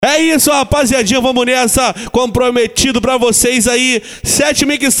isso, rapaziadinha, vamos nessa. Comprometido pra vocês aí. 7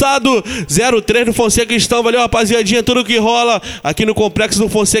 Mixado 03 do Fonsequistão. Valeu, rapaziadinha, tudo que rola aqui no Complexo do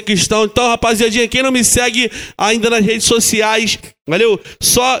Fonsequistão. Então, rapaziadinha, quem não me segue ainda nas redes sociais, valeu?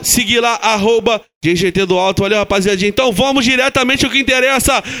 Só seguir lá, @GGT do Alto. Valeu, rapaziadinha. Então vamos diretamente ao que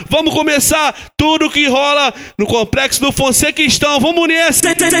interessa. Vamos começar tudo que rola no Complexo do Fonsequistão. Vamos nessa.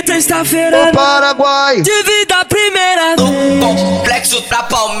 Sexta-feira no Paraguai, de vida primeira Complexo pra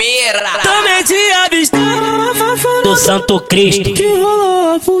Palmeira. também te avistei Do Santo Cristo. que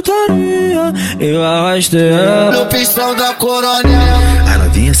rolou a putaria. Eu arrastei ela no pistão da coronel. A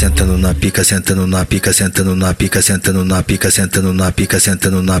novinha sentando na pica, sentando na pica, sentando na pica, sentando na pica, sentando na pica,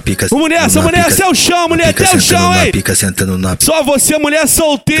 sentando na pica. Vamos nessa, é o chão, mulher, até o chão, hein? Pica, sentando na pica. Só você, mulher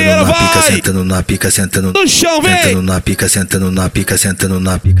solteira, vai! Sentando na pica, sentando no chão, vem! Sentando na pica, sentando na pica, sentando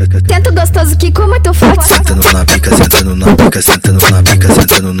na pica. Tento gostoso que com muito forte. Sentando na pica, sentando na pica, sentando na pica,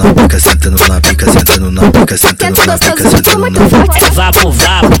 sentando na pica, sentando na pica, sentando na pica, sentando na pica, sentando na pica. Vapo,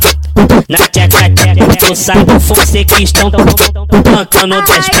 na tcheca, tu sai do Fonsequistão, tancando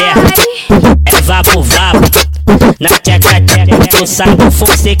das pernas. É vapo, na tcheca, tu sai do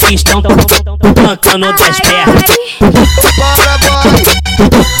Fonsequistão, tancando das pernas.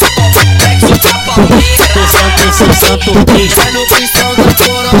 Do Santo Cristo. No pistão da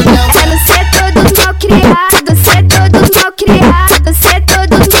coronel. Quero ser todos mal criado, ser todos mal criado, ser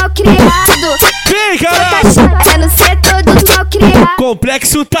todos mal criado. Vem, cara! Quero ser todos mal criado,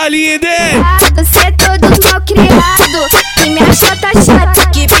 Complexo tá lindo, hein? ser todos mal criado. E me achou tá chato.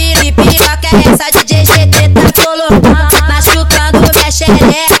 Que piroca é essa de GGT tá colocando, machucando minha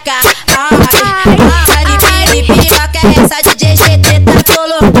xereca. Que piroca é essa de GGT tá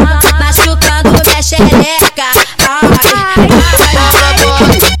colocando, machucando minha xereca.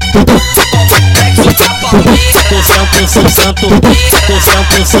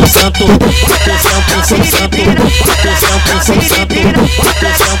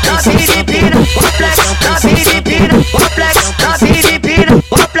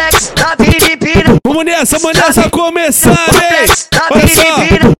 Vamos nessa, começar, hein? Olha só!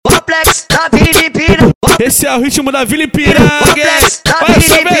 Esse é o ritmo da Vila Ipiranga, hein? Olha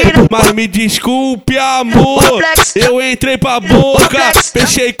só, vem! Mas me desculpe, amor, eu entrei pra boca,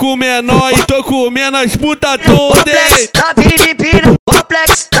 fechei com o menor e tô comendo as putas todas, hein?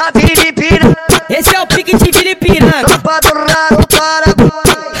 Esse é o pique de Vila Ipiranga.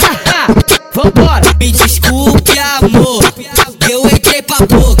 Vambora. Me desculpe, amor, eu entrei pra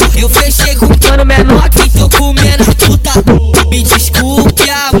boca, eu fechei com o Mano menor e tô comendo as puta. Me desculpe,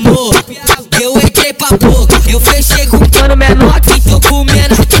 amor, eu entrei pra boca, eu fechei com o mano menor e tô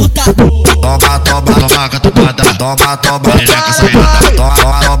comendo as puta. Toma, toma, catucada. Toma, toma, leca saída.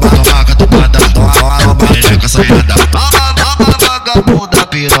 Toma, toma, catucada. Toma, leca saída. Toma, vagabunda,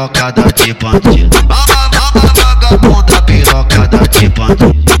 pirocada de bandido. Toma, vagabunda, pirocada de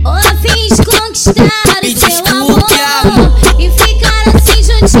bandido. Eu fiz conquistar Me o seu desculpe, amor e ficar assim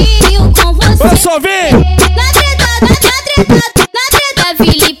juntinho com você. Olha só, vem! Na treta,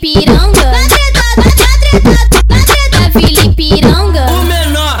 Vila Ipiranga. Na treta, Vila Ipiranga. O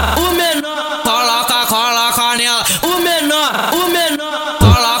menor, coloca nela. O menor,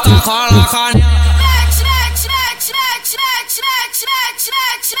 coloca nela.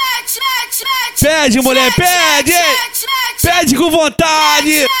 Pede, mulher, pede! Pede com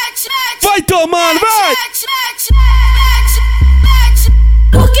vontade! Vai tomando, vai!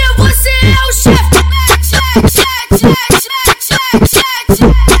 Porque você é o chefe.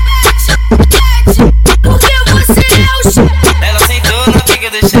 Porque você é o chefe. Ela sentou na pica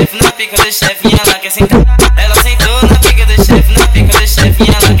do chefe, e ela quer sentar. Ela sentou na pica do chefe, e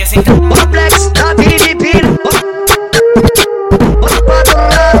ela quer sentar.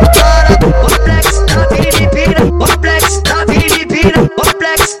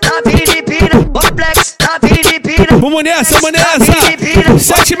 Vamos nessa!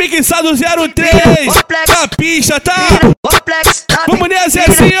 7 Mixado 03! Na pista, tá? Vamos nessa,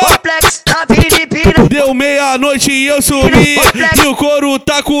 assim, ó! Deu meia-noite e eu sumi, e o couro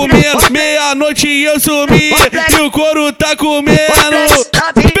tá comendo. Meia-noite e eu sumi, e o couro tá comendo.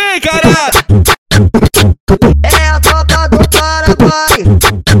 Vem, caralho! É a troca do Paraguai.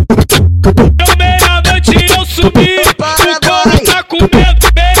 Deu meia-noite e eu sumi, o couro tá comendo.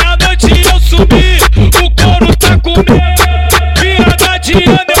 Meia-noite e eu sumi, o couro tá comendo. Virada de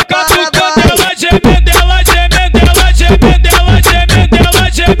ano, eu catucando ela, gemendo, ela gemendo, ela gemendo, ela gemendo, ela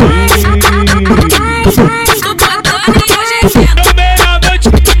gemendo. Deu meia-noite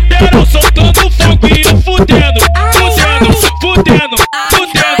inteira eu soltando fogo e eu fudendo. Deu meia-noite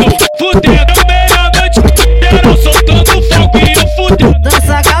inteira eu soltando fogo e eu fudendo.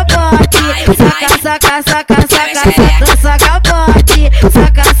 dança capa.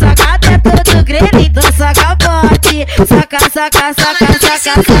 Saca, saca, até todo grelho, então saca bote. Saca, saca, saca,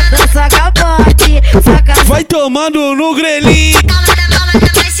 saca, então saca bote. Saca, Vai tomando no grelhinho. Calma da mama tá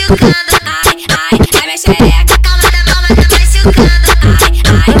machucando. Ai, ai, ai minha xereca. Calma da mama tá machucando. Ai, ai,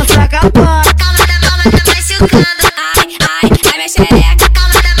 então saca bote. calma da mama tá machucando. Ai, ai, ai minha xereca.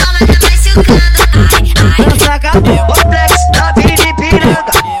 Calma da mama tá machucando. Ai, ai. Então saca bote. O flex da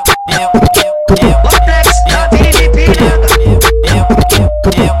piripiranga. O flex da piripiranga.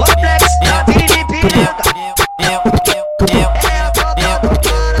 O flex da piripiranga.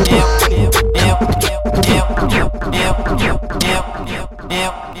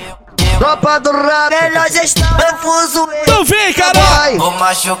 Tropa do rap, melhor gestão, confuso. Então vem, caralho. Vou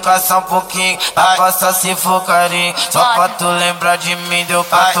machucar só um pouquinho, vai passar se for carinho. Só pra tu lembrar de mim, deu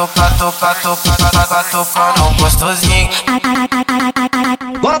catucando gostosinho.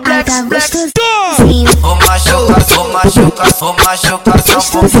 Flex, flex. Vou machucar só um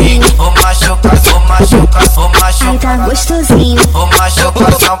pouquinho. Vou machucar tá gostosinho. Vou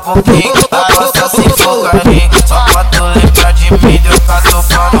machucar só um pouquinho, vai passar se for carinho. Só pra tu lembrar de mim, deu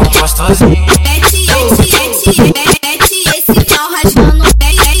catucando gostosinho. Esse pau rasgando.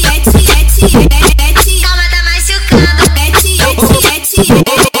 Calma tá machucando. Esse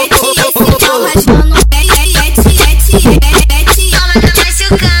pau rasgando. Calma tá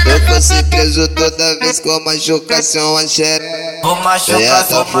machucando. Eu fosse preso toda vez com machucação a xereca. Vou machucar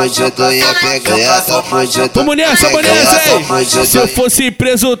só fugido ia pegar, só fugido. Vamos nessa, hein? Se eu fosse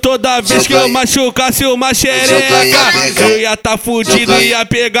preso toda vez que eu machucasse uma xereca, eu ia tá fudido e ia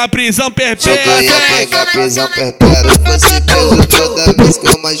pegar prisão perpétua. Ia pegar prisão perpétua. Eu fosse preso toda vez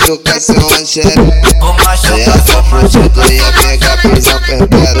com machucação a xereca. Vou machucar só fugido ia pegar prisão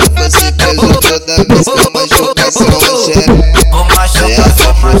perpétua. Eu fosse preso toda vez com machucação a xereca. Vou machucar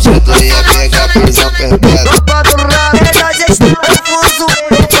só fugido ia pegar prisão perpétua. Tropa do rap, melhor gestão, confuso.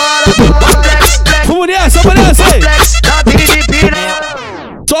 Vamos nessa, hein? Flex da piripiranga.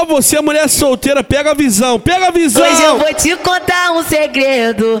 Só você, mulher solteira, pega a visão, pega a visão. Hoje eu vou te contar um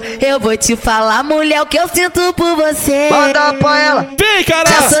segredo. Eu vou te falar, mulher, o que eu sinto por você. Manda pra ela. Vem, Já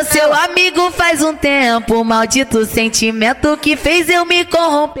caralho. sou seu amigo faz um tempo. Maldito sentimento que fez eu me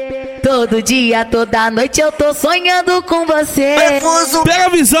corromper. Todo dia, toda noite eu tô sonhando com você. Confuso. Pega a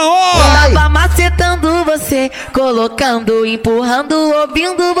visão, ó. Tava macetando você, colocando, empurrando,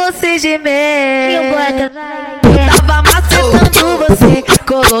 ouvindo você gemer. Tava macetando você,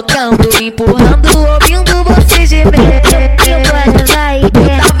 colocando, empurrando, ouvindo você gemer.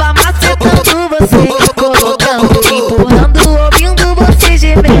 Tava macetando você, colocando, empurrando, ouvindo você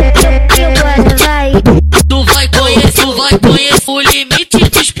gemer. Tu vai conhecer o limite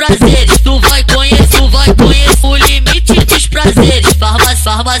dos prazeres. Tu vai conhecer o limite dos prazeres. Farmacete.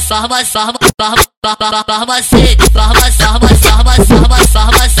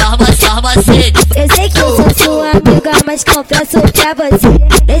 Eu sei que eu sou sua amiga, mas confesso pra você.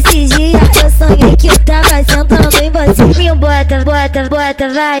 Esses dias eu sonhei que eu tava sentando em você. Me bota, vai.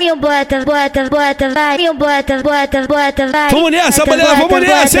 Me bota, vai. Me bota, vai. Vamos nessa, mulher, vamos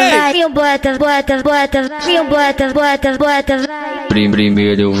nessa, hein? Me bota, vai. Me bota, vai.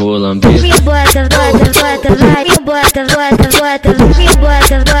 Primeiro eu vou lamber. Me bota, vai. Me bota, me bota, vai.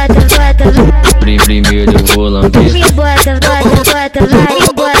 Primeiro eu vou lamber. Me bota, vai. Me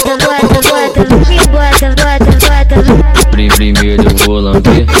bota, me bota, Primeiro eu vou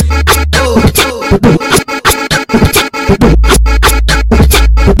lamber.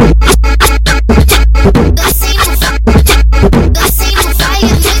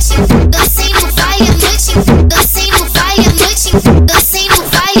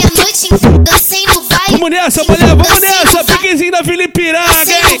 Vamos nessa, mulher, vamos nessa. Piquezinho da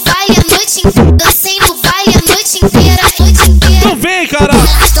Filipiranga, hein? Então vem, cara.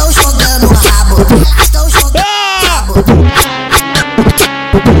 Estou jogando o rabo. Estou jogando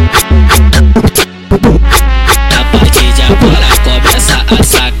A partir de agora começa a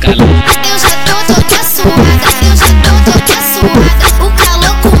sacanagem. Eu já tô toda suada. O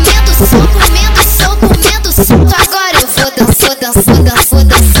calor comendo solto. Agora eu vou dançar.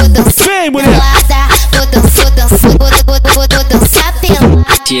 Vem, mulher. Vou dançar pelada.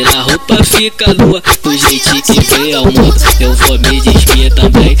 Tira a roupa, fica nua, do jeito que vê ao mundo. Eu vou me despir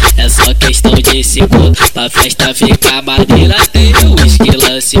também, é só questão de segundo. Pra festa ficar maneira, tem o whisky,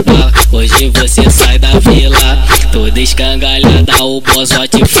 lance bala. Hoje você sai da vila, toda escangalhada. O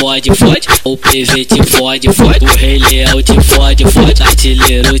bozote fode, o PV te fode. O Rei Leão te fode,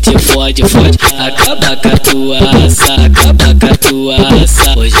 artilheiro te fode. Acaba com a tua raça,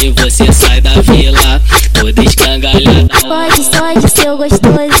 hoje você sai da vila, toda escangalhada. Pode ser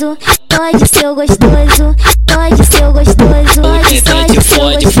gostoso. Pode ser gostoso. O dedão de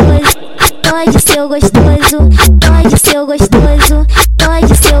pode ser gostoso, pode ser gostoso,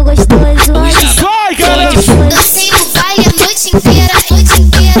 pode ser gostoso, pode ser. Vai, cara! Dancei no baile a noite inteira, noite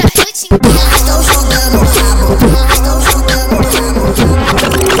inteira, noite inteira. Estou jogando rabo, estou jogando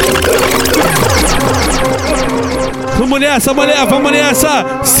rabo. Vamos nessa, mulher, vamos nessa!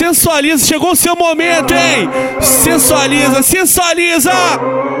 Sensualiza, chegou o seu momento, hein? Sensualiza, sensualiza!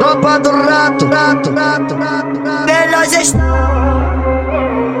 Tropa do rato, rato, rato, rato, rato. Melhor gestão.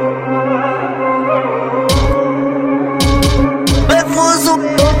 Refuso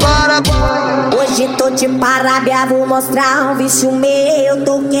do Paraguai. Hoje tô de parabéns, vou mostrar um bicho meu.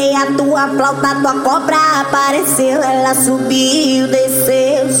 Toquei a tua flauta, tua cobra apareceu. Ela subiu,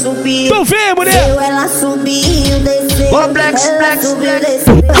 desceu, subiu. Então vem, mulher! Ela subiu, desceu. Complex, ela flex, subiu, flex.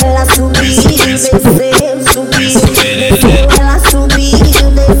 desceu. Ela subiu, desceu, subiu. Ela subiu,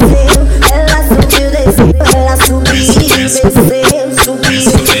 desceu. Ela subiu, desceu. Ela subiu, desceu, subiu.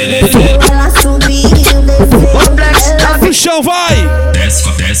 Ela subiu, desceu. Complex, No chão, vai! Desce,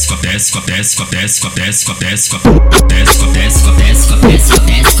 desce, desce, desce, desce, desce, desce, desce, desce, desce, desce,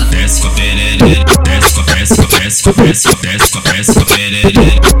 desce, desce, perere, desce, desce, desce, desce, desce, desce, perere,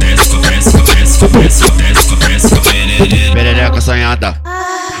 desce, desce, desce, desce, desce, desce, perere. Perereca sonhada,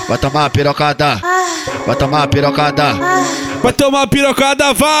 vai tomar pirocada, vai tomar pirocada, Vai tomar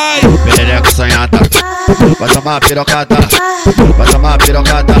pirocada, vai! perereca sonhada, vai tomar pirocada, vai tomar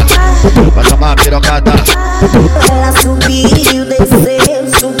pirocada, vai tomar pirocada. Ela subiu, desceu,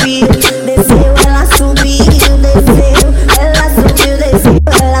 subiu, desceu. Ela subiu, desceu. Ela subiu, desceu.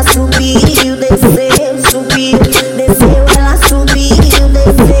 Ela subiu, desceu, subiu, desceu. Ela subiu,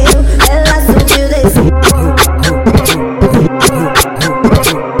 desceu. Ela subiu, desceu.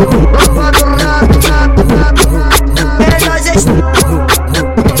 tropa do rato, rato, rato, rato. Melhor gestão.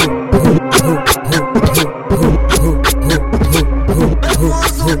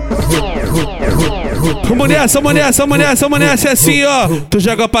 Vamos nessa, vamos nessa, vamos nessa, vamos nessa, é assim, ó. Tu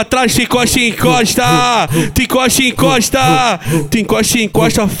joga pra trás, tu encosta e encosta. Tu encosta e encosta. Tu encosta e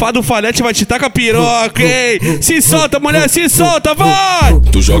encosta. Fá do falete vai te tacar piroca, hein? Se solta, mulher, se solta, vai!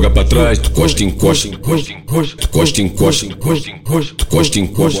 Tu joga pra trás, tu encosta, encosta, encosta, encosta. Tu encosta, encosta, encosta, encosta. Tu encosta,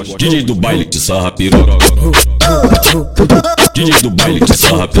 encosta. DJ do baile te sarra piroca. DJ do baile te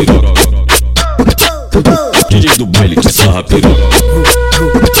sarra piroca. DJ do baile te sarra piroca.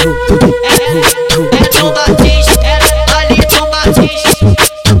 No Batista, era ali no Batista.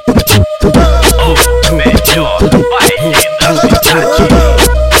 O melhor baile da cidade.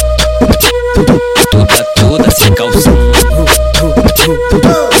 Toda sem calção.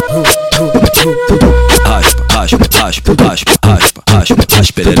 Aspa,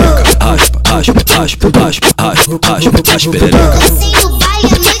 perereca. Aspa, perereca. Dancei no baile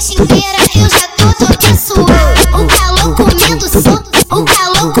a noite inteira, eu já tô toda suada. O calor comendo solto, o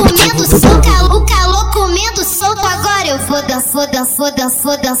calor comendo solto, o calor comendo solto. Agora eu vou dançar, dançar,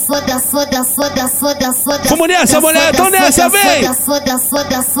 dançar, dançar, dançar, dançar, dançar, dançar. Vamos nessa, mulher, então nessa, vem!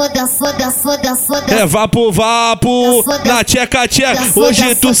 É vapo, vapo, na tcheca, tcheca.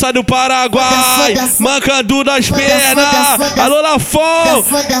 Hoje tu sai do Paraguai, mancando das pernas. Alô, Lafon,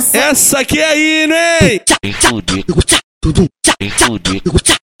 essa aqui é hino, hein?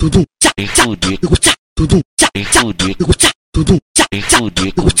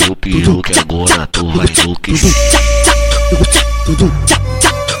 O teu peru que agora tu vai enlouquecer.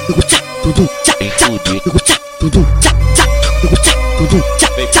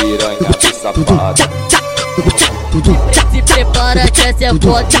 Vem piranha, que safada. Se prepara que essa é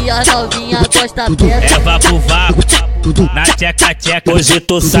foda e a novinha gosta dessa. É vapo, vapo, na tcheca, tcheca. Hoje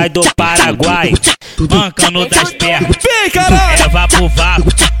tu sai do Paraguai, mancando das pernas. Vem, caralho! É vapo, vapo,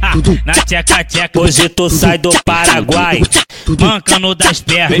 na tcheca, tcheca. Hoje tu sai do Paraguai, mancando das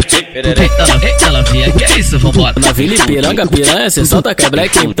pernas. Eita, novinha, que é isso? Vambora. Na Vila Ipiranga, piranha, cê solta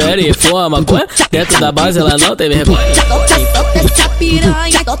quebreca, império e for a maconha. Dentro da base ela não tem vergonha. Solta essa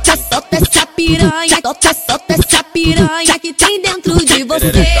piranha, solta essa piranha, solta essa piranha que tem dentro de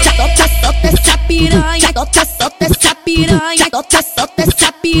você. Solta essa piranha, solta essa piranha, solta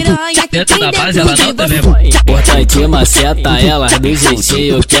essa piranha que Dentro tem da base dentro ela de não tem você. vergonha. Importante maceta elas do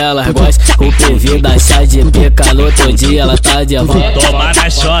jeitinho que elas gostam. O PV da chá de pica no outro dia ela tá de volta. Toma na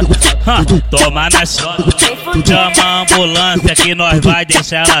chota, toma na chota. Chama a ambulância que nós vai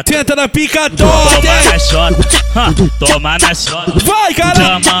deixar ela. Tenta na pica Toma toda, na hein? chota, toma na chota. Vai,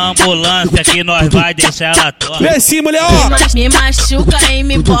 caralho! Chama a ambulância que nós vai deixar ela toda. Vem sim, mulher, ó! Me machuca e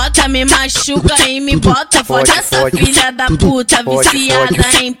me bota, me machuca e me bota. Fode essa filha filha da puta, viciada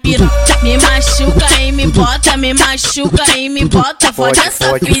em piroca. Me machuca e me bota, me machuca e me bota. Fode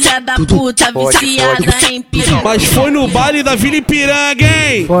essa filha da puta, viciada em piroca. Mas foi no baile da Vila Ipiranga,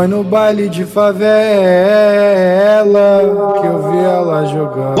 hein? Foi no baile de favela que eu vi ela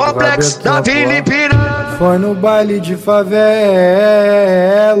jogando. Complexo da Vila Ipiranga. Foi no baile de favela.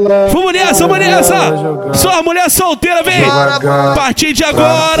 Vamos nessa, vamos nessa! Só mulher solteira, vem! A partir de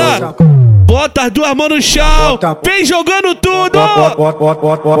agora! Bota as duas mãos no chão! Vem jogando tudo!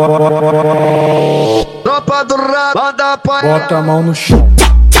 Tropa do rap, manda apanhar. Bota a mão no chão,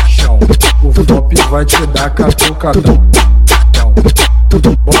 chão. O top vai te dar catucadão.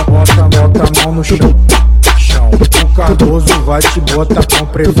 Bota a mão no chão, chão. O Cardoso vai te botar com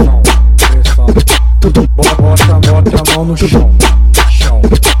pressão. Bota a mão no chão, chão.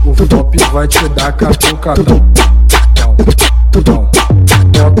 O top vai te dar catucadão.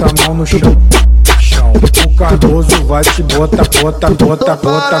 Bota a mão no chão, chão. O Cardoso vai te botar, bota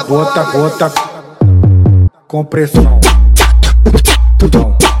com pressão.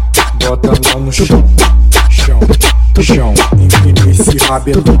 Bota a mão no chão, chão, chão. Empina esse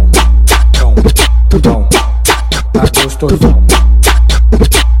rabetão. Tá gostosão.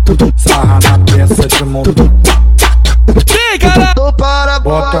 Sarra na peça de montão. Vem, cara!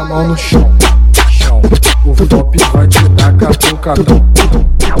 Bota a mão no chão, chão. O top vai te dar catucadão.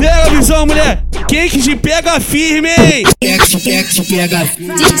 Pega a visão, mulher! Quem que te pega firme, hein? DJ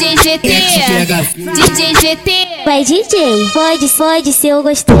GT, DJ GT. Vai DJ, fode seu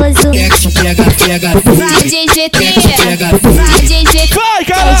gostoso. DJ GT, DJ GT. Vai,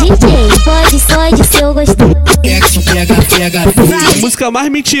 cara! Vai DJ, fode seu gostoso. A música mais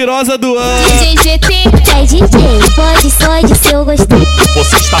mentirosa do ano. DJ GT. Vai DJ, fode seu gostoso.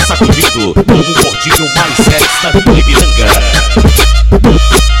 Você está sacudindo o gordinho mais sexy da Vila Ipiranga.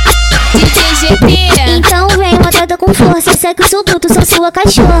 DJ GT. Então vem rodada com força, sei que eu sou bruto, sou sua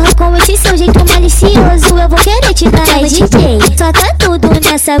cachorra. Com esse seu jeito malicioso, eu vou querer te dar. Vai DJ, só tá tudo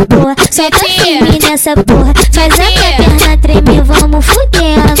nessa porra, só tá firme nessa porra. Faz a minha perna tremer, vamos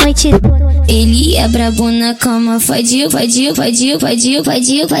fuder a noite toda. Ele é brabo na cama, fode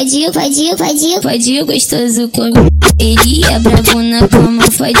gostoso comigo. Ele é brabo na cama,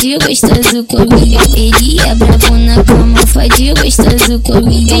 fode gostoso comigo. Ele é brabo na cama, fode gostoso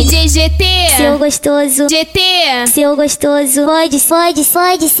comigo. DJ GT, seu gostoso, GT, seu gostoso,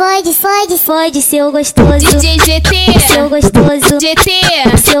 fode seu gostoso. DJ GT, seu gostoso, GT,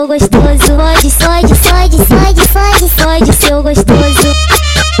 seu gostoso, fode seu gostoso.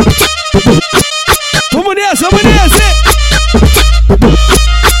 Vamos nessa, vamos nessa!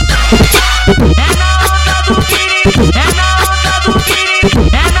 É na onda do piri, é na onda do piri,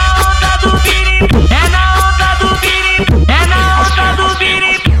 é na onda do piri, é na onda do piri, é na onda do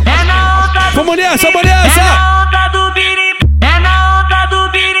piri, é na onda do. Vamos nessa, vamos nessa! É na onda do piri, é na onda do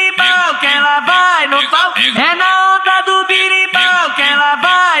biribau que ela vai no pau. É na onda do biribau que ela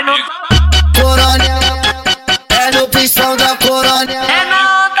vai no pau. Coronel, é no pistão da coronel. É na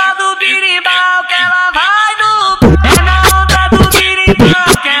onda do biribau que ela vai no. É na onda do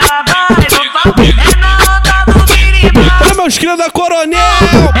biribau que ela vai no pau. É na onda do biribau. Olha meus crios da coronel!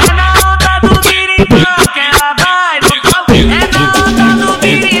 É na onda do biribau que ela vai no pau. É na onda do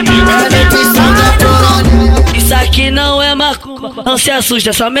biribau. É no pistão da coronel. Isso aqui não é macumba, não se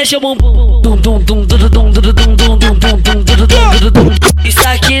assusta, só mexe o bumbum. Dum dum dum dum dum dum dum dum dum dum dum dum dum. Isso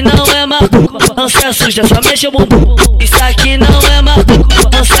aqui não é macumba, não se assusta, só mexe o bumbum. Isso aqui não é macumba,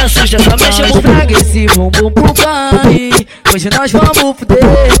 não se assusta, só mexe o bumbum. Traga esse bumbum pro pai, hoje nós vamos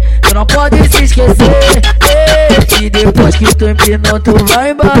fuder, tu não pode se esquecer. E depois que tu empinou, tu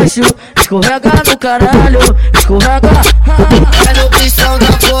vai embaixo, escorrega no caralho, escorrega. É no pistão da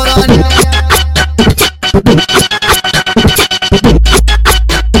coronel.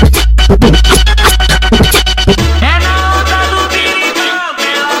 É na onda do biribau que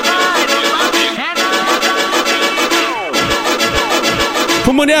ela vai no pau. É na onda do biribau.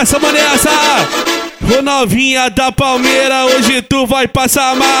 Vamos nessa, vamos nessa! Ô novinha da Palmeira, hoje tu vai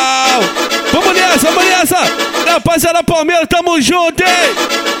passar mal! Vamos nessa, vamos nessa! Rapaziada Palmeira, tamo junto, hein?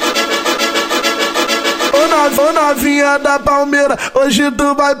 Ô novinha da Palmeira, hoje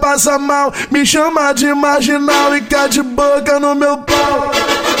tu vai passar mal. Me chama de marginal e quer de boca no meu pau.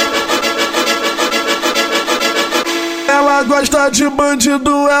 Ela gosta de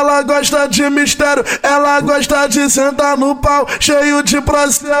bandido, ela gosta de mistério, ela gosta de sentar no pau, cheio de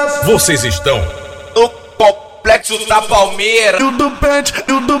processo. Vocês estão no complexo da Palmeira. E o do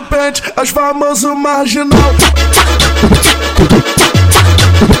pente, as famosos marginal.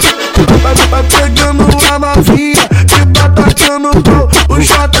 Vai pegando a novinha e tá tacando pau. O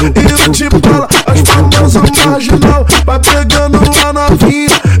jato e o de bola, as famosos marginal. vai pegando a novinha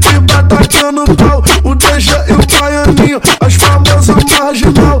e vai tacando pau. O Deja e o Baianinho, as famosas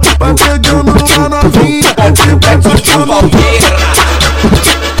marginal, vai pegando a novinha e vai tacando pau.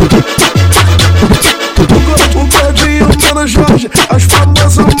 O Gordinho, o Mano Jorge, as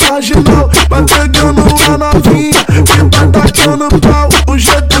famosas marginal, vai pegando a novinha e vai tacando pau. O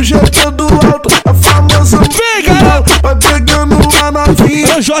jeito do Alto, a famosa marginal, vai pegando a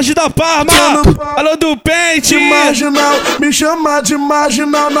novinha. Ô Jorge da Parma, alô do Pente. Marginal, me chama de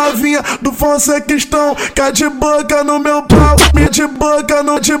marginal, novinha do Fonsequistão. Cai de boca no meu pau, me de boca,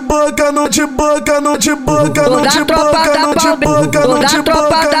 não de boca, não de boca, não de boca, não de boca, não de boca, não de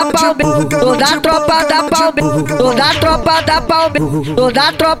boca, não de boca, toda a tropa da Palmeira, toda a tropa da Palmeira, toda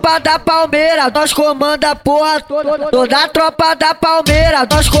a tropa da Palmeira, nós comanda a porra toda, toda a tropa da Palmeira,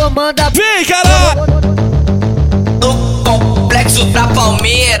 nós comanda. Vem, caralho! Complexo da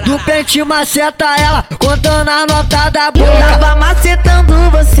Palmeira. Do Pente maceta ela, contando a nota da boca. Eu tava macetando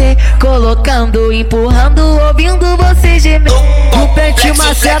você, colocando, empurrando, ouvindo você gemer. Do Pente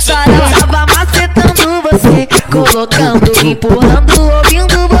maceta ela, tava macetando você, colocando, empurrando,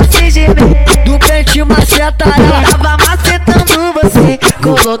 ouvindo você gemer. Do Pente maceta ela, tava macetando você,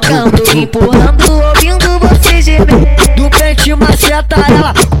 colocando, empurrando, ouvindo você gemer. Do Pente maceta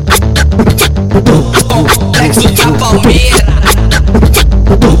ela. Complexo da Palmeira.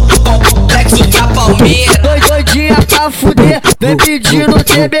 Complexo da Palmeira. Doidinha pra fuder, vem pedindo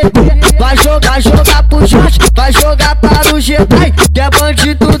TBT. Vai jogar pro Jorge, vai jogar para o Jedi, que é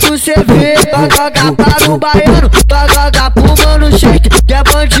bandido do CV. Vai jogar para o Baiano, vai jogar pro Mano Shake, que é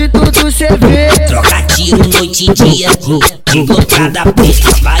bandido do CV. Troca tiro noite e dia, de blocada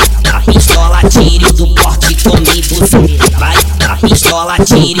preta. Vai, a pistola tiro do porte come você. Vai, a pistola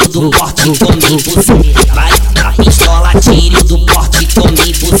tiro do porte come você. Vai, a pistola tiro do porte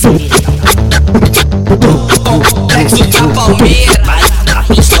come você. Complexo da Palmeira. Vai, a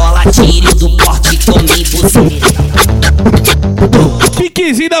pistola tiro do porte come você.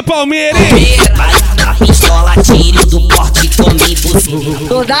 Piquezinho da Palmeira, hein? Vai, a pistola tiro do porte come você.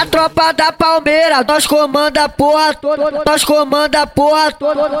 Toda a tropa da Palmeira, nós comanda a porra toda, nós comanda a porra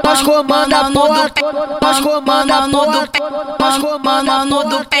toda, nós comanda a porra toda, nós comanda a porra toda, nós comanda a Mano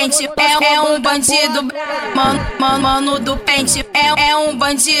do Pente é um bandido, mano do Pente é um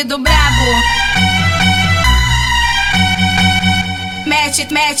bandido brabo.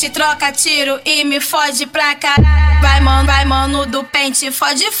 Mete, troca tiro e me fode pra caralho. Vai mano do Pente,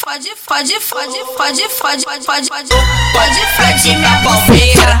 fode minha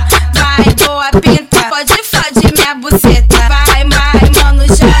Palmeira. Vai, boa pinta, fode minha buceta. Vai, mano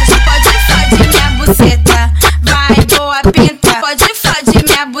Jorge, fode minha buceta. Vai, boa pinta, fode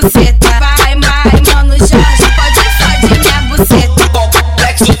minha buceta. Vai, mano Jorge, fode minha buceta.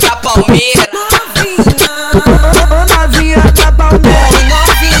 Complexo da Palmeira. Novinha da Palmeira.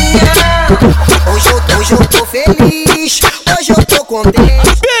 Hoje eu tô feliz, hoje eu tô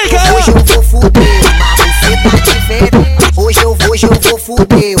contente. Hoje eu vou fuder uma buceta diferente. Hoje eu vou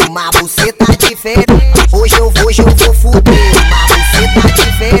fuder uma buceta diferente. Hoje eu vou fuder uma buceta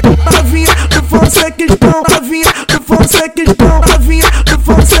diferente. Novinha do Fonsequistão, novinha do Fonsequistão, novinha do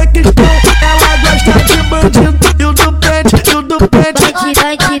Fonsequistão. Ela gosta de bandido, e o do Pente, e o do Pente.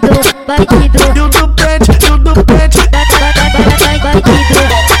 Bandido, E o do Pente, e o do Pente.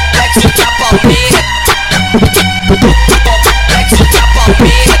 Complexo da Palmeira. Complexo da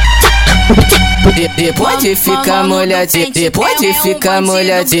Palmeira. Depois de ficar molhadinho, depois de ficar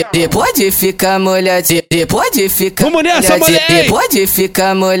molhadinho, depois de ficar molhadinho, depois de ficar molhadinha, depois de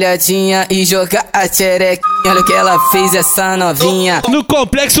ficar molhadinha e jogar a tcherequinha, olha o que ela fez essa novinha. No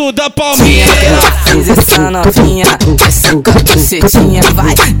Complexo da Palmeira. Ela fez essa novinha, desce com a bucetinha,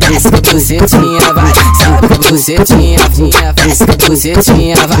 vai, desce com a bucetinha, vai, sobe com a bucetinha, vinha, desce com a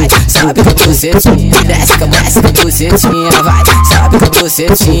bucetinha, vai, sobe com a bucetinha, desce com a bucetinha, vai, sobe com a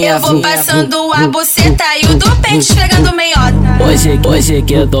bucetinha, eu vou passando a buceta e o do Pente pegando meiota. Hoje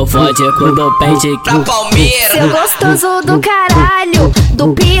que eu tô forte com o do Pente da Palmeira. seu gostoso do caralho,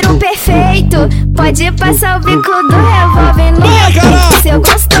 do piro perfeito, pode passar o bico do revólver no meu peito. Seu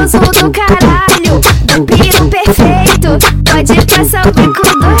gostoso do caralho, do piro perfeito, pode passar o bico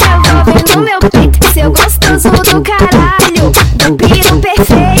do revólver no meu peito. Seu gostoso do caralho, do piro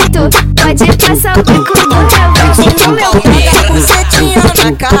perfeito, pode passar o bico do revólver no meu peito. Bucetinha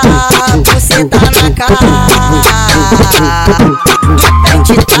na cara, buceta na cara.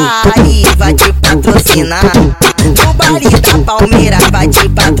 Pente tá aí, vai te patrocinar. O baile da Palmeira vai te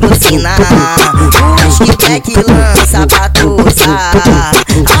patrocinar. O whisky black lança pra tu usar.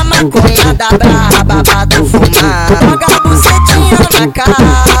 A maconha da braba pra tu fumar. Joga a bucetinha na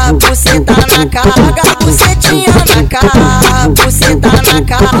cara, buceta na cara. Joga a bucetinha na cara, buceta na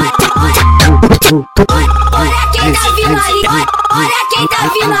cara. Olha quem tá vindo ali, olha quem tá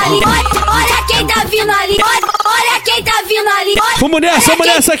vindo ali, olha quem tá vindo ali, olha quem tá vindo ali. Vamos nessa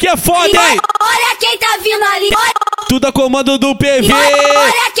aqui é foda, hein? Olha quem tá vindo ali. Tudo a comando do PV.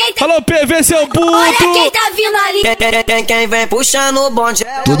 Alô, PV, seu puto. Olha quem tá vindo ali. Quem vem puxando o bonde.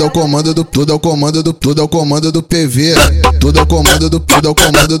 Tudo ao comando do PV. Tudo ao comando do PV. Tudo ao comando do PV.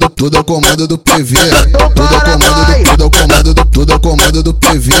 Tudo ao comando do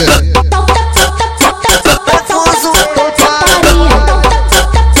PV.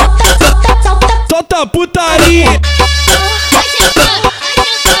 Solta putaria.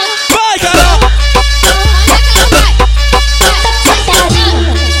 Vai, Carol.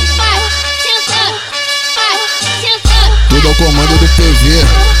 Tudo ao comando do PV.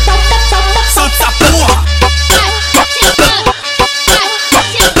 Solta porra.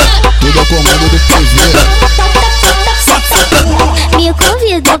 Tudo ao comando do PV. Me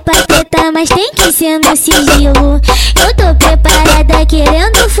convidou pra treta, mas tem que ser no sigilo. Eu tô preparada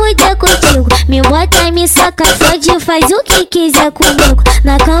querendo fuder contigo. Me bota, me soca, fode, faz o que quiser comigo.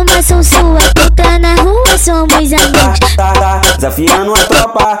 Na cama sou sua puta, na rua somos amigos. Tá desafiando a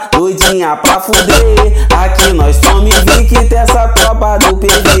tropa, doidinha pra fuder. Aqui nós somos Vic, essa tropa do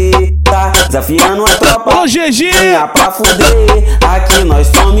PV. Tá desafiando a tropa, doidinha pra fuder. Aqui nós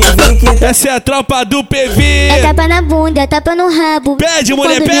somos Vic. Essa é a tropa do PV. É tapa na bunda, tapa no rabo. Pede,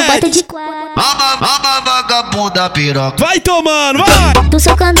 mulher, pede. Bota de quatro. Vagabunda piroca. Vai tomando, vai. Tô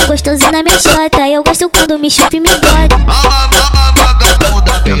socando gostoso na minha chota. Eu gosto quando me chupa e me bota.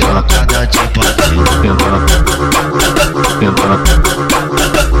 Vagabunda piroca da tipo.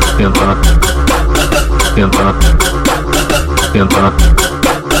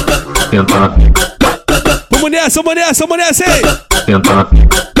 Vamos nessa, hein?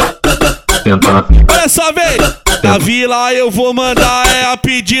 Olha só, vem. Da vila eu vou mandar, é a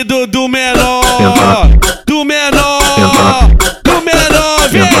pedido do menor. Do menor,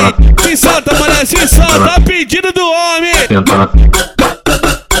 vem. Se solta, mulher, se solta. A pedido do homem.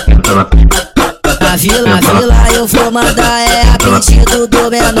 Na vila eu vou mandar, é a pedido do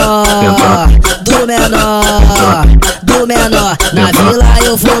menor. Na vila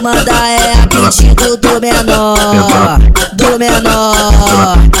eu vou mandar, é a pedido do menor.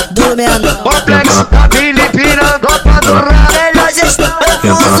 Complexo da Vila Pirangopa do Ralho, gestão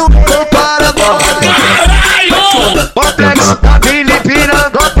confuso, compara a Complexo da Vila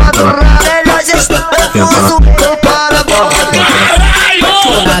Pirangopa do Ralho, gestão confuso, compara a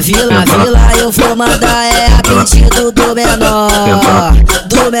Na vila eu vou mandar, é a pedido do menor.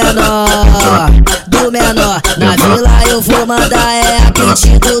 Na vila eu vou mandar, é a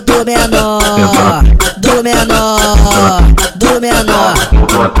pedido do menor. Vou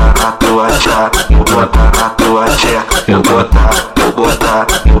botar na tua tcheca, vou botar na tua tcheca, vou botar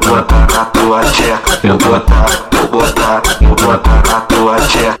na tua tcheca, vou botar na tua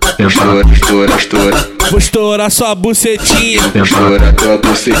tcheca. Estoura. Vou estourar sua bucetinha. Estoura tua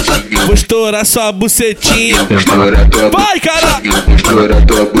bucetinha. Vou estourar sua bucetinha. Estoura tua vai, caralho. Vou estourar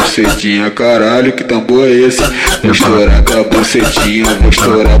tua bucetinha. Caralho, que tambor é esse? Vou estourar tua bucetinha. Vou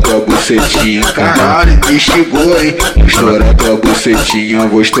estourar tua bucetinha. Caralho, me instigou, hein? Vou estourar tua bucetinha.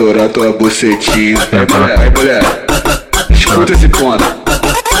 Vou estourar tua bucetinha. Vai, mulher. Escuta esse ponto.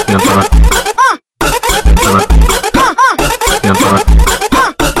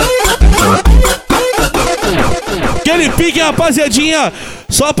 Aquele pique, rapaziadinha.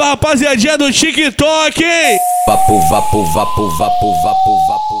 Só pra rapaziadinha do TikTok, hein? Vapo.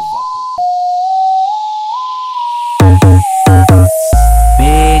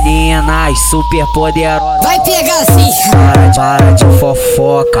 Meninas super poderosas. Vai pegar assim. Para de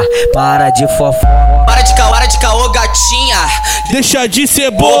fofoca. Para de caô, gatinha. Deixa de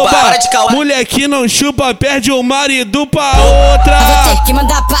ser boba. Mulher que não chupa perde o marido pra outra. Vou ter que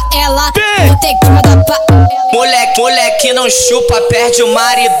mandar pra ela. Vou ter que mandar pra ela. Mulher que não chupa perde o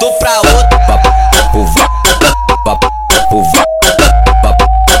marido pra outra.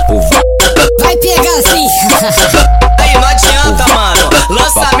 Vai pegar assim. Aí não adianta, mano.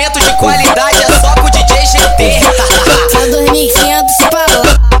 Lançamento de qualidade é só com o DJ GT. Só 2500 pra lá.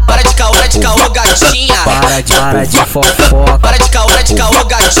 Para de caô, gatinha. Para de fofoca. Para de caô,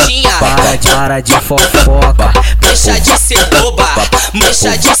 gatinha. Para de fofoca. Deixa de ser boba.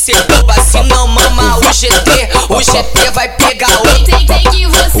 Se não mama o GT vai pegar o. Sei que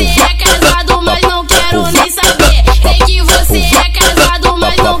você é casado, mas não quero nem saber. Sei que você é casado,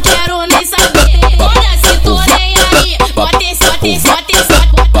 mas não quero nem saber. Olha, se tô nem aí, bota esse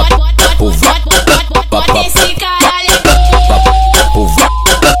caralho aqui.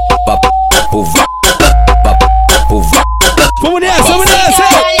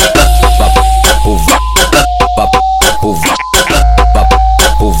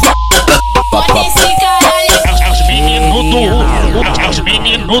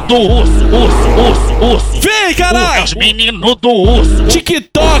 meninos do urso. Vem, caralho! É os meninos do urso.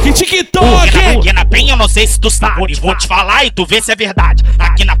 TikTok. Aqui na penha eu não sei se tu sabe. Vou te falar e tu vê se é verdade.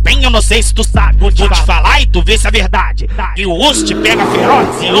 Aqui na penha eu não sei se tu sabe. Vou te falar e tu vê se é verdade. E o urso te pega feroz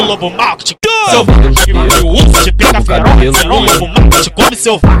e o lobo mau que te selvagem. E o urso te pega feroz e o lobo mau que te come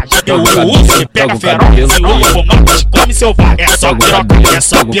selvagem. E o urso te pega feroz e o lobo mau que te come selvagem. É só piroca, é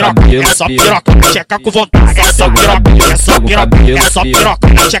só piroca, é só piroca. Tcheca com vontade. É só piroca, é só piroca, é só piroca.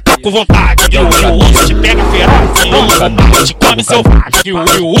 Tcheca com vontade. E o urso te pega feroz e o lobo mau que te come selvagem. E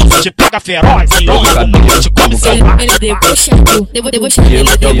o urso te pega feroz e o lobo mau que te come selvagem. Ele debochado, ele debochado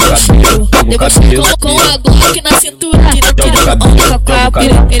com a Glock na cintura. Tira onda com a piroca.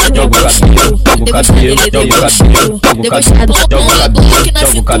 Ele debochado com a Glock na cintura. Tira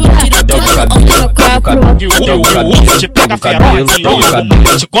onda com a piroca. E o urso te pega feroz e o lobo mau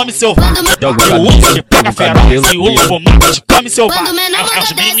que te come selvagem. E o urso te pega feroz e o lobo mau que te come selvagem. É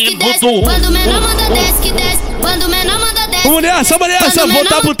os meninos do urso. Quando o menor manda desce que desce. Quando o menor manda desce. Vamos nessa,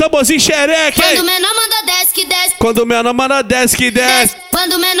 voltar pro tamborzinho xereque, hein? Quando o menor manda desce que desce. Quando o menor manda desce que desce.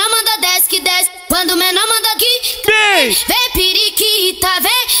 Quando o menor manda desce que desce. Quando o menor manda aqui. Vem periquita,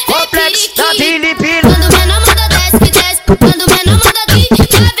 vem Complexo da periquita. Quando o menor manda desce que desce. Quando o menor manda aqui.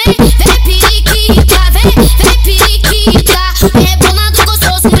 Vem periquita. Rebolado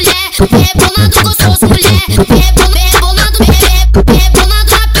gostoso, mulher. Rebolado gostoso, mulher. Rebolado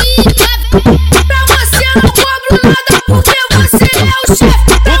na pica. Pra você eu não cobro nada porque você é o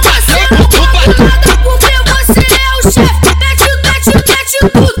chefe. Pra você eu não cobro nada porque você é o chefe. Mete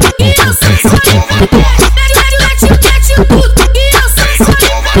tudo e eu sei só mete tudo e eu sei só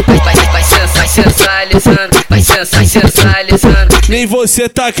Vai sensualizando. Nem você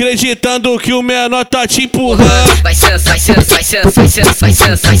tá acreditando que o menor tá te empurrando. Vai sensualizando.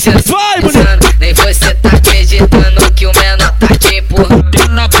 Vai, mulher! Nem você tá acreditando que o menor tá te empurrando. Tem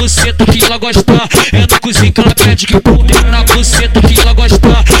na buceta que ela gosta, é no cozinho que ela pede que empurra. Tem na buceta que ela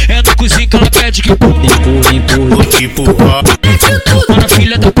gosta, é no cozinho que ela pede que empurra. Empurra. Mete tudo na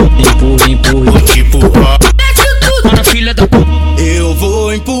filha da puta. Empurra. Mete tudo na filha da puta. Eu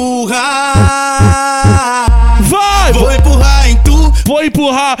vou empurrar. Vai! Vou empurrar em tu. Vou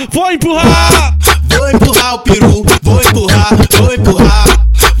empurrar. Vou empurrar o peru. Vou empurrar o peru.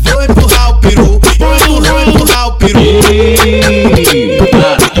 Vou empurrar o peru.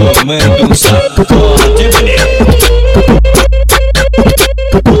 Tá tomando sacode,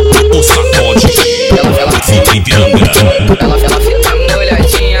 o sacode. Ela fica em piranga. Ela fica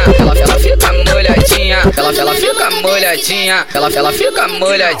molhadinha. Ela fica molhadinha. Ela fica molhadinha. Ela fica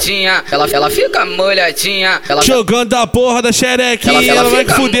molhadinha. Ela fica molhadinha. Jogando a porra da xerequinha. Ela vai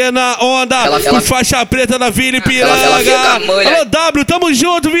fuder na onda. Com faixa preta na Vila Ipiranga. Alô, W, tamo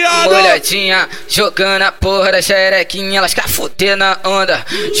junto, viado. Molhadinha, jogando a porra da xerequinha. Elas quer fuder na onda.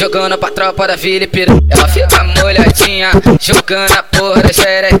 Jogando pra tropa da Vila Ipiranga. Ela fica molhadinha, jogando a porra da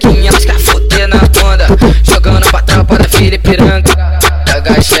xerequinha. Elas quer fuder na onda. Jogando pra tropa da Vila Ipiranga.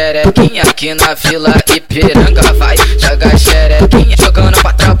 Joga xerequinha aqui na Vila Ipiranga, vai. Joga xerequinha, jogando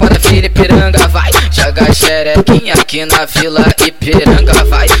pra tropa da Vila Ipiranga, vai. Joga xerequinha aqui na Vila Ipiranga,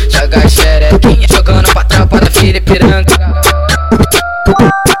 vai. Joga xerequinha, jogando pra tropa da Vila Ipiranga.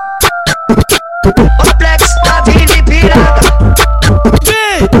 Complexo da Vila Ipiranga.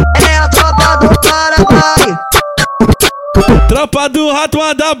 É a tropa do Paraguai. Tropa do rato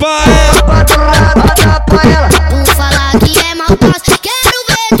anda baia. Tropa do rato anda baia. Por falar que é maldade, quero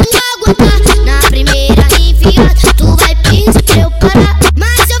ver tu aguentar. Na primeira enfiada, tu vai pedir pra eu parar.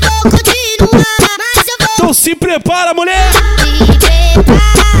 Mas eu vou continuar, Então se prepara, mulher.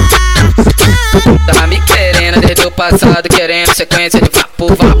 Tá me querendo desde o passado, querendo sequência de vapo.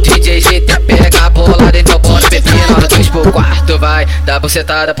 DJ GT pega a bola dentro do bolo, bebê. Na hora do pro quarto vai, dá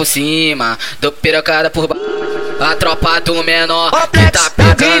bucetada por cima, dou pirocada por baixo. A tropa do menor que tá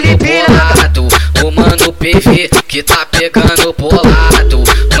pegando bolado. O mano PV que tá pegando bolado.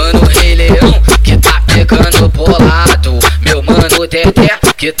 Mano Rei Leão que tá pegando bolado. Meu mano Dedé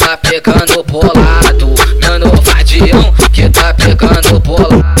que tá pegando bolado. Mano Vadião que tá pegando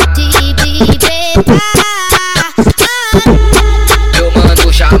bolado. Meu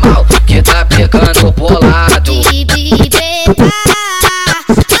mano Jamal que tá pegando bolado.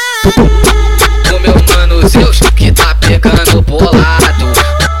 O meu mano Zeus que tá pegando bolado.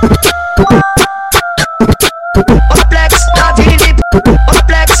 Complexo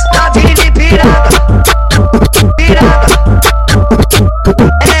da Vila Ipiranga.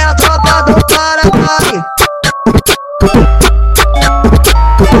 É a tropa do Paraguai.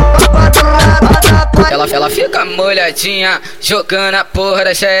 molhadinha, jogando a porra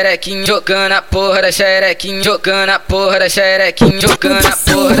da xerequinha, jogando a porra da xerequinha, jogando a porra da xerequinha, jogando a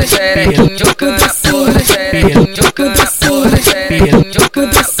porra da xerequinha, jogando a porra da xerequinha, jogando a porra da xerequinha,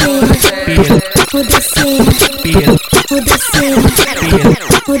 jogando a porra da xerequinha.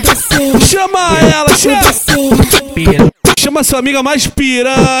 Chama ela, chama sua amiga mais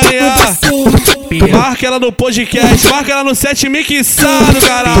piranha. Marca ela no podcast, marca ela no 7 Mixado,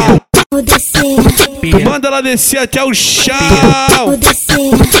 caralho. Manda ela descer até o chão.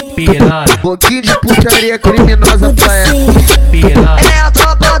 Pouquinho de putaria criminosa pra ela. É a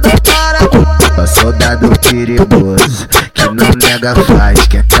tropa do cara. O soldado perigoso que não nega faz.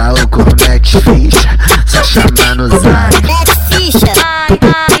 Quem tá o comete ficha, só chama no zap. Mete ficha,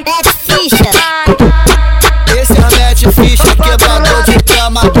 mete ficha. Esse é o mete ficha, quebrador de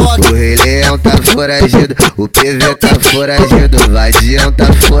cama, bote. O Rei Leão tá foragido, o PV tá foragido, o Vadião tá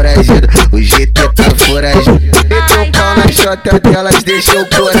foragido, o GT tá foragido. Meteu o pau na chota delas, deixou o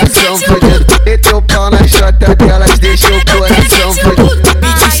coração fudido. Meteu o pau na chota delas, deixou o coração fudido.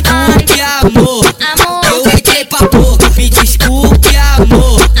 Me desculpe, amor, eu entrei pra porra. Me desculpe,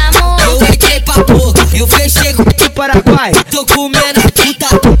 amor, eu entrei pra porra. Eu fechei com o Paraguai, tô comendo a puta.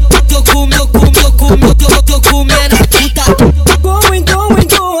 Tô comendo a puta. Com muito amor,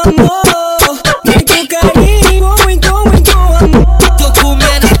 muito carinho. Com muito amor, tô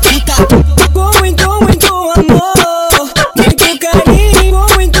comendo a puta. Com muito amor, muito carinho. Com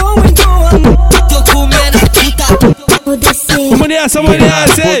muito amor, tô comendo a puta. Vamos nessa, hein?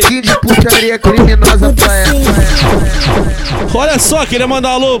 Pouquinho de putaria criminosa pra ela. Olha só, queria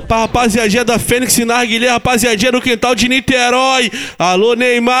mandar um alô pra rapaziadinha da Fênix e Narguilé, rapaziadinha do quintal de Niterói. Alô,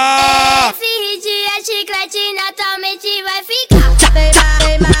 Neymar! Esse dia chiclete naturalmente vai ficar.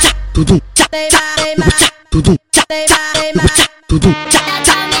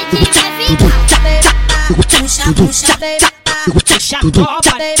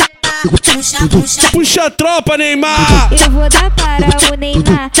 Puxa a tropa, Neymar! Eu vou dar para o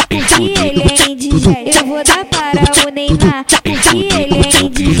Neymar, porque ele é indigente. Eu vou dar para o Neymar, porque ele é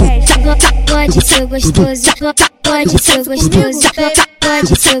indigente. Pode ser gostoso, pode ser gostoso,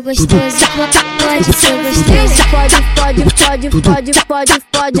 pode ser gostoso, pode ser gostoso.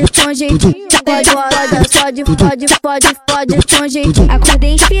 Pode com jeitinho. Pode com jeitinho.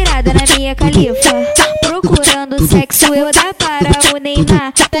 Acordei inspirada na minha califa, procurando sexo. Eu vou dar para o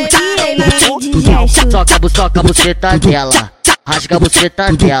Neymar, porque ele é indigente. Soca a buceta dela, rasga a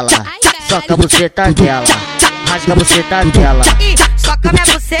buceta dela. Soca a buceta dela, rasga a buceta dela. Soca minha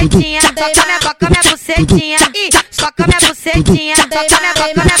bucetinha, soca minha bucetinha, soca minha bucetinha, soca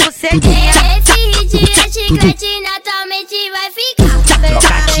minha bucetinha. Esse dia chiclete naturalmente vai ficar.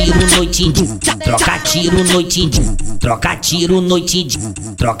 Troca tiro noitidinho, troca tiro noitidinho, troca tiro noitidinho,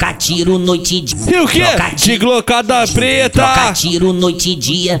 troca tiro noitidinho. E o quê? De glocada preta. Troca tiro noite e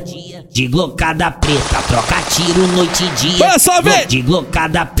dia, de glocada preta. Troca tiro noite e dia. Olha só, vem! De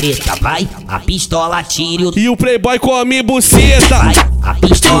glocada preta, vai, a pistola tiro. E o Playboy come buceta. Vai, a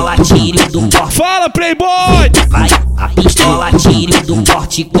pistola tiro do porte. Fala, Playboy! Vai, a pistola tiro do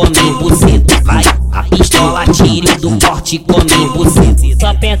porte come buceta. Vai, a pistola tiro do porte come buceta.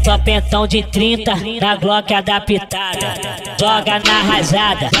 Só pentão de 30 na Glock adaptada. Joga na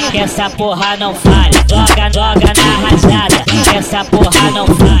rajada, que essa porra não falha. Joga na rajada, que essa porra não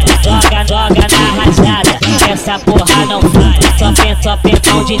falha. Joga na rajada, que essa porra não falha. Só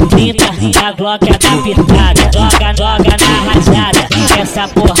pentão de 30 na Glock adaptada. Joga na rajada, que essa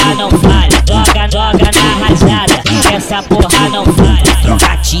porra não falha. Joga na rajada, que essa porra não falha.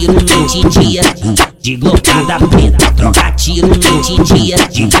 Troca tiro noite e dia, de glocada preta. Troca tiro noite e dia,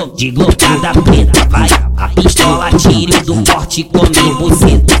 de glocada preta. Vai, a pistola tiro do porte come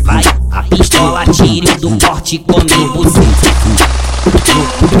buceta. Vai, a pistola tiro do porte come buceta.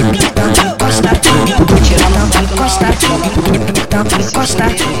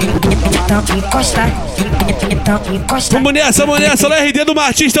 Vamos nessa, olha a RD do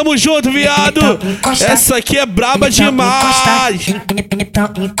Martins, tamo junto, viado. Essa aqui é braba demais.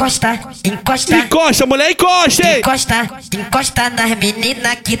 Encosta, mulher, encosta, hein? Encosta nas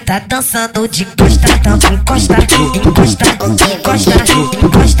meninas que tá dançando de costa. Encosta nas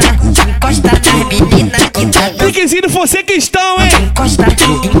meninas que tá dançando. Piquezinho do Fonsequistão, hein? Encosta nas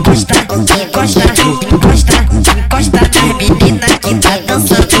meninas que tá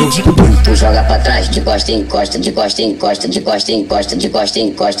dançando de costa. Tu já joga pra trás, de costa encosta, de costa encosta, de costa encosta, de costa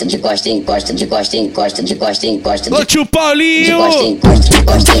encosta, de costa encosta, de costa encosta, de costa encosta. Ô tio Paulinho! De costa encosta, de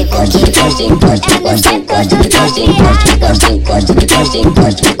costa encosta, de costa encosta, de costa encosta, de costa encosta, de costa encosta, de costa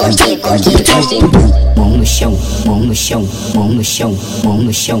encosta, de costa encosta, de costa encosta. Mão no chão, mão no chão, mão no chão, mão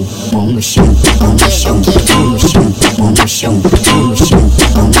no chão, mão no chão, mão no chão, mão no chão, mão no chão,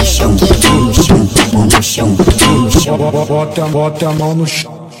 mão no chão, mão no chão, mão no chão, mão no chão, mão no chão. Bota a mão no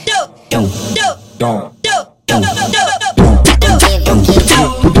chão.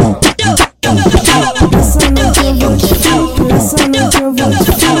 Essa noite eu vou te fuder,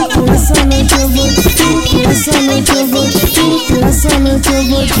 essa noite eu vou te fuder, essa noite eu vou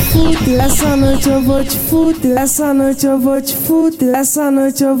te fuder, essa noite eu vou te fuder, essa noite eu vou te fuder, essa noite eu vou te fuder, essa noite eu vou te fuder, essa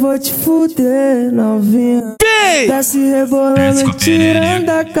noite eu vou te fuder, novinha. Desce rebolando, tirando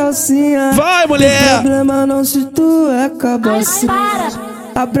a calcinha. Vai, mulher! O problema não se tu é cabacinha.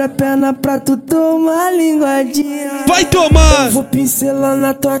 Abre a perna pra tu tomar linguadinha. Vai tomar! Eu vou pincelar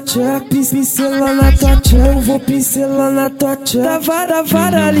na tua tcheca, pincelar na tua tcheca. Eu vou pincelar na tua tcheca,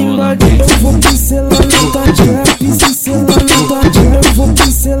 vara linguadinha. Eu vou pincelar na tua tcheca, pincelar na tua tcheca. Eu vou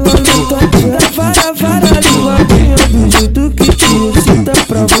pincelar na tua tcheca, vara linguadinha. Do jeito que te excita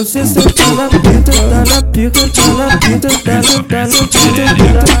pra você sentar na pinta, tá na pica, tá na pinta, tá na pinta,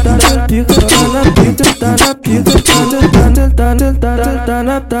 tá na pica, tá na pinta, tá na pica, tá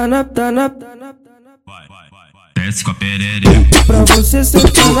na Desce com a perereca. Pra você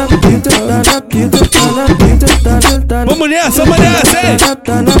sentar na pinta, tá na pinta, tá na pinta, tá na. Vamos nessa, vamos nessa, hein?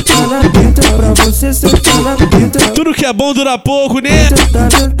 Tá na pinta, pra você sentar na pinta. Tudo que é bom dura pouco, né?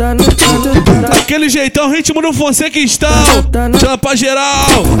 Aquele jeitão, ritmo no Fonsequistão. Chama pra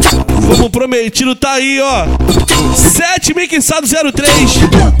geral. Como prometido, tá aí, ó. 7 Mixado 03.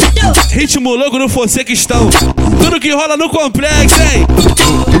 Ritmo louco no Fonsequistão. Tudo que rola no complexo, hein?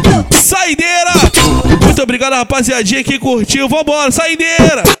 Saideira! Muito obrigado, rapaziadinha, que curtiu. Vambora,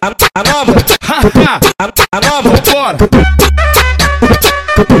 saideira! A nova! A nova, vambora!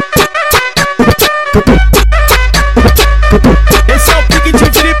 Esse é o pique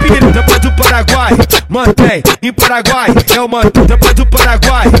de Filipino, tampa do Paraguai. Mantém, em Paraguai, é o manto. Tampa do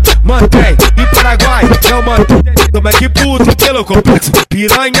Paraguai, mantém, em Paraguai, é o manto. Como é que puto pelo complexo?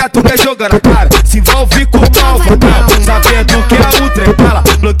 Piranha, tu quer jogar na cara? Se envolve com malvadão, sabendo que é o trem bala.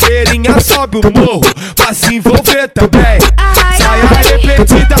 Bloqueirinha sobe o morro, pra se envolver também. Sai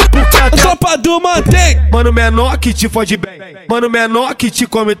arrependida porque a tropa do mantém. Mano menor que te fode bem, mano menor que te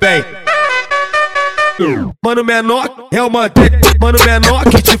come bem. Mano menor é o manteiga, mano menor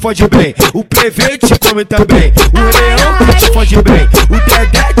que te fode bem. O PV te come também, o leão que te fode bem. O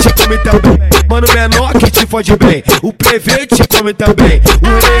Dedé te come também, mano menor que te fode bem. O PV te come também, o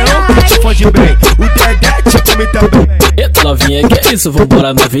leão que te fode bem. O Dedé te come também. Eita novinha, que é isso?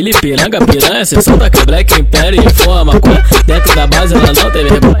 Vambora na Vila Ipiranga, piranha, sessão da Quebreca, Império e Foma. Dentro da base ela não tem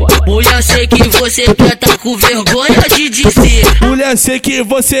vergonha. Mulher, sei que você quer tá com vergonha de dizer. Mulher, sei que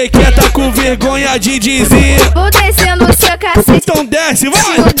você quer tá com vergonha de dizer. Vou descendo o seu cacete. Então desce,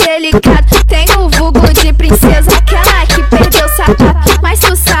 vai! Tio delicado, tem o vulgo de princesa, aquela que perdeu o sapato. Mas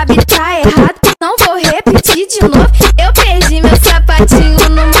tu sabe, tá errado, não vou repetir de novo. Eu perdi meu sapatinho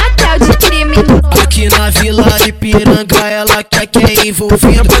no motel de criminoso. Aqui na Vila Ipiranga ela quer que é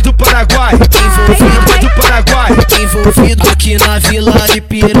envolvido. Tampa do Paraguai, envolvido. do Paraguai, envolvido. Aqui na Vila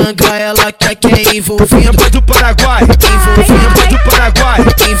Ipiranga ela quer que é envolvido. Tampa do Paraguai, envolvido. do Paraguai,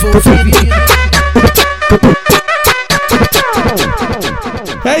 envolvido.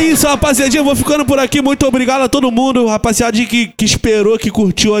 É isso, rapaziadinha, eu vou ficando por aqui. Muito obrigado a todo mundo, rapaziadinha, que esperou, que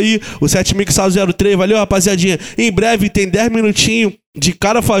curtiu aí o 7 Mixado 03. Valeu, rapaziadinha. Em breve tem 10 minutinhos de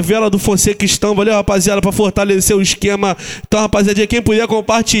cada favela do Fonsequistão. Valeu, rapaziada, pra fortalecer o esquema. Então, rapaziadinha, quem puder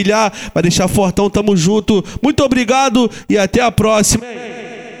compartilhar, vai deixar fortão, tamo junto. Muito obrigado e até a próxima.